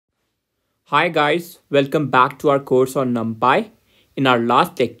Hi guys, welcome back to our course on NumPy. In our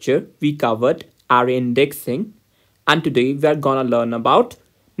last lecture, we covered array indexing, and today we are gonna learn about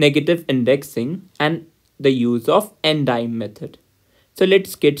negative indexing and the use of ndim method. So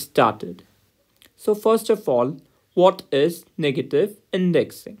let's get started. So first of all, what is negative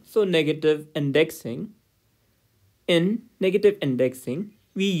indexing? In negative indexing,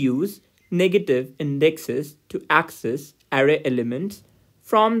 we use negative indexes to access array elements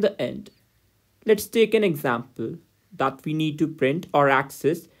from the end. Let's take an example that we need to print or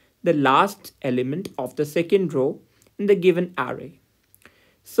access the last element of the second row in the given array.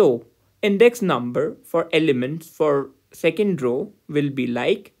 So, index number for elements for second row will be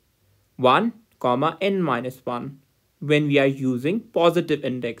like 1, n minus 1 when we are using positive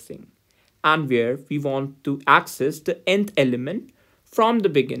indexing and where we want to access the nth element from the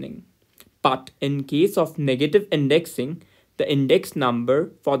beginning. But in case of negative indexing, the index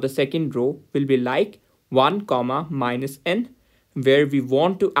number for the second row will be like 1, minus n, where we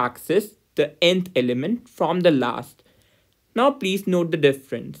want to access the nth element from the last. Now please note the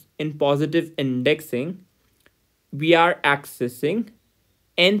difference. In positive indexing, we are accessing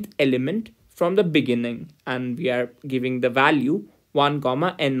nth element from the beginning and we are giving the value 1,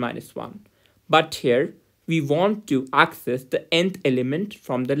 n minus 1. But here we want to access the nth element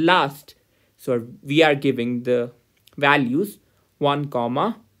from the last. So we are giving the values 1,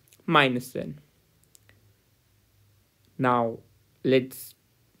 minus n. Now let's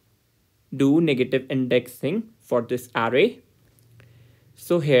do negative indexing for this array.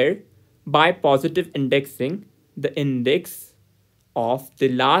 So here by positive indexing, the index of the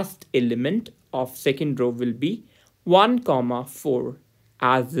last element of second row will be 1, 4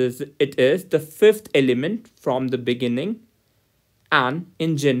 as it is the fifth element from the beginning, and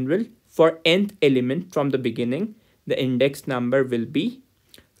in general for nth element from the beginning the index number will be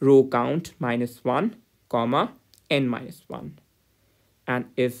row count minus 1, n minus 1. And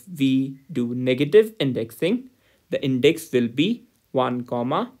if we do negative indexing, the index will be 1,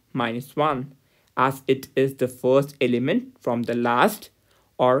 minus 1 as it is the first element from the last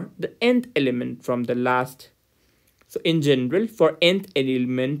or the nth element from the last. So in general, for nth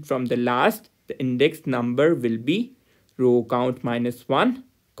element from the last, the index number will be row count minus 1,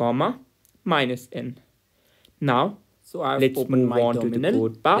 minus n. Now, let's move on to the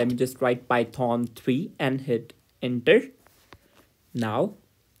code part. Let me just write Python 3 and hit enter. Now,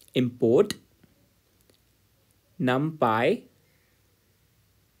 import numpy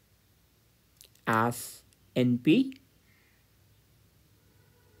as np.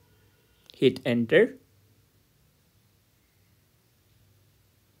 Hit enter.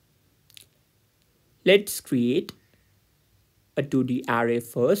 Let's create a 2D array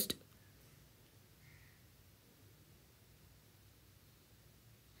first.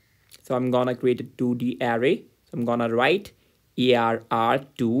 So I'm gonna create a 2D array. So I'm gonna write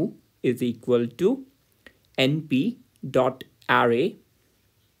arr2 is equal to np.array.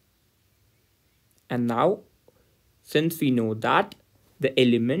 And now, since we know that the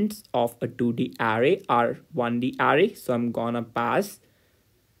elements of a 2D array are 1D array, so I'm gonna pass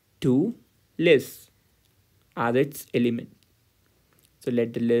 2 lists as its element. So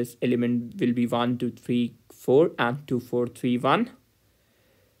let the list element will be 1, 2, 3, 4 and 2, 4, 3, 1.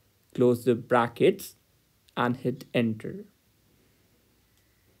 Close the brackets and hit enter.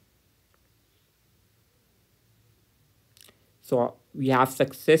 So we have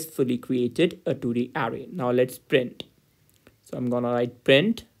successfully created a 2D array. Now let's print. So I'm gonna write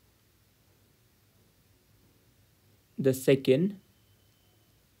print the second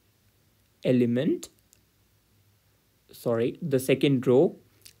element, the second row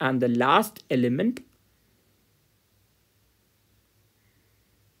and the last element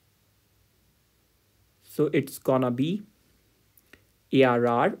so it's gonna be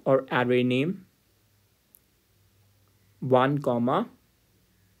arr or array name 1,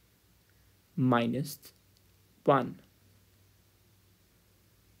 minus 1.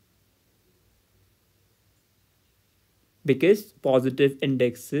 Because positive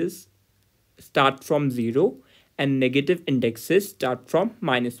indexes start from 0 and negative indexes start from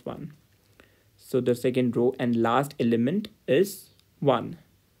minus 1. So the second row and last element is 1.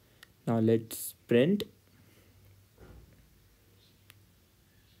 Now let's print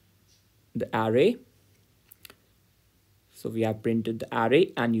the array. So we have printed the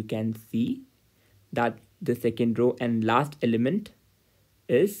array and you can see that the second row and last element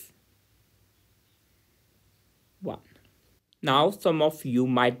is 1. Now some of you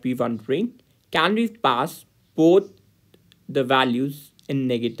might be wondering, can we pass both the values in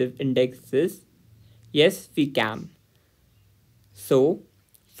negative indexes? Yes, we can. So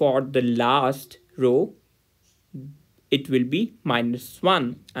for the last row it will be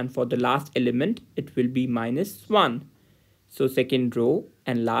 -1, and for the last element it will be -1. So second row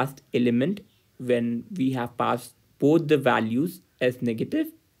and last element, when we have passed both the values as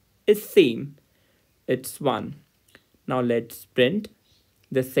negative, is same. It's 1. Now let's print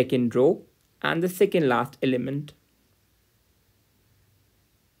the second row and the second last element.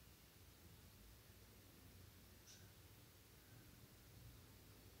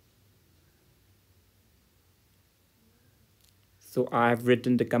 So I've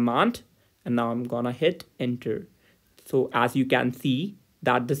written the command and now I'm gonna hit enter. So as you can see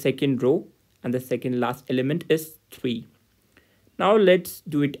that the second row and the second last element is 3. Now let's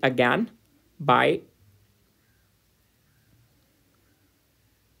do it again by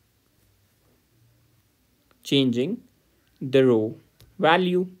changing the row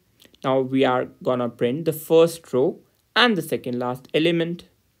value. Now we are gonna print the first row and the second last element.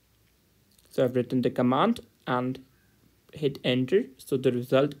 So I've written the command and hit enter. So the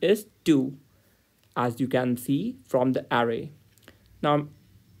result is 2, as you can see from the array. Now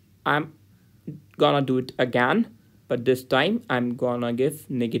I'm gonna do it again, but this time I'm gonna give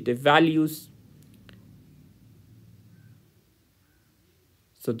negative values.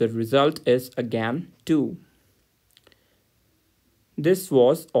 So the result is again 2. This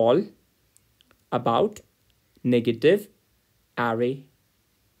was all about negative array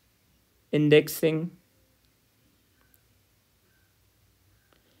indexing.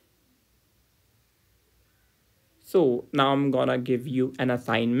 So now I'm gonna give you an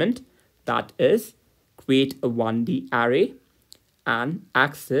assignment, that is create a 1D array and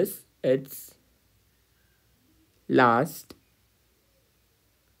access its last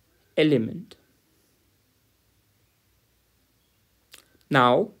element.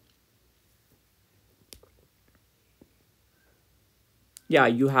 Now,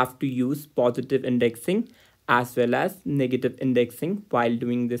 you have to use positive indexing as well as negative indexing while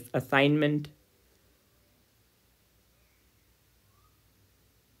doing this assignment.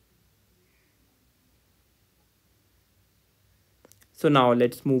 So now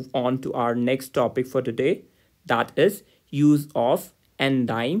let's move on to our next topic for today, that is use of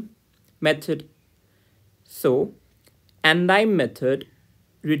ndim method. So ndim method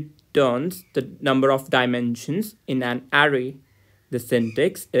returns the number of dimensions in an array. The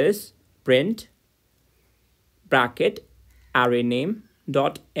syntax is print bracket array name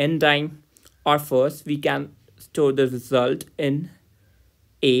dot ndim, or first we can store the result in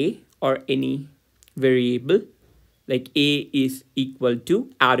a or any variable, like a is equal to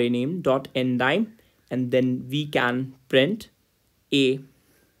array name dot ndim, and then we can print a.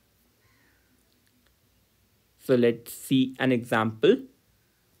 So let's see an example.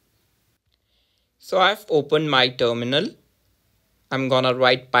 So I've opened my terminal. I'm gonna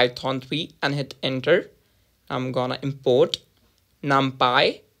write Python 3 and hit enter. I'm gonna import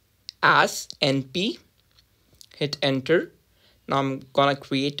numpy as np, hit enter. Now I'm gonna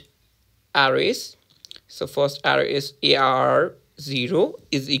create arrays. So first array is arr0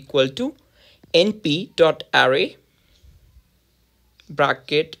 is equal to np.array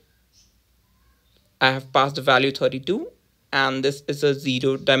bracket. I have passed the value 32, and this is a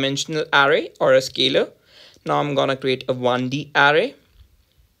 0-dimensional array or a scalar. Now I'm gonna create a 1D array.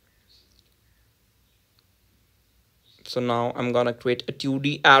 So now I'm gonna create a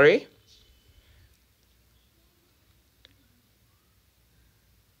 2D array.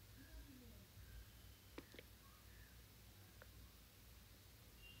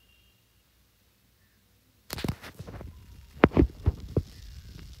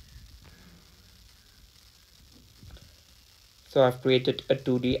 So I've created a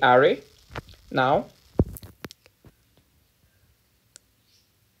 2D array. Now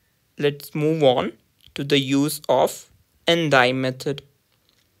let's move on to the use of ndim method.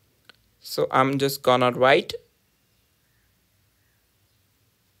 So I'm just gonna write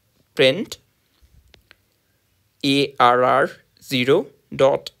print arr0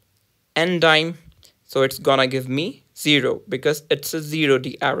 dot ndim. So it's gonna give me 0 because it's a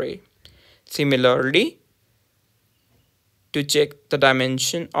 0D array. Similarly, to check the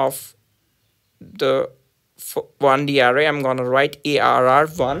dimension of the 1D array, I'm gonna write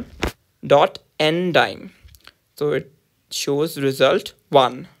arr1 dot ndim. So it shows result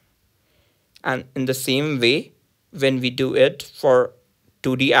 1. And in the same way, when we do it for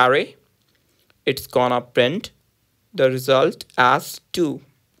 2D array, it's gonna print the result as 2.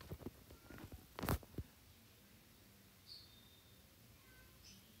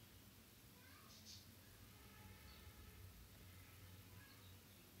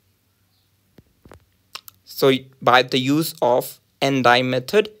 So by the use of ndim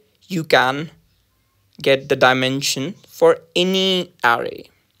method, you can get the dimension for any array.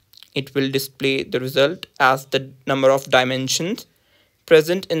 It will display the result as the number of dimensions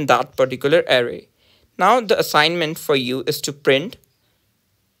present in that particular array. Now the assignment for you is to print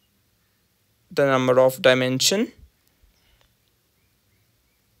the number of dimension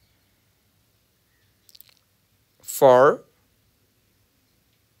for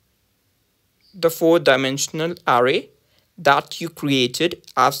the 4-dimensional array that you created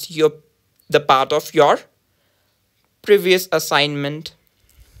as the part of your previous assignment.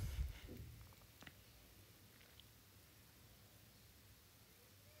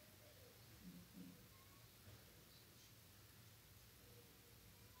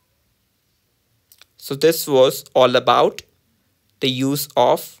 So this was all about the use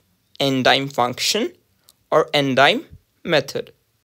of ndim function or ndim method.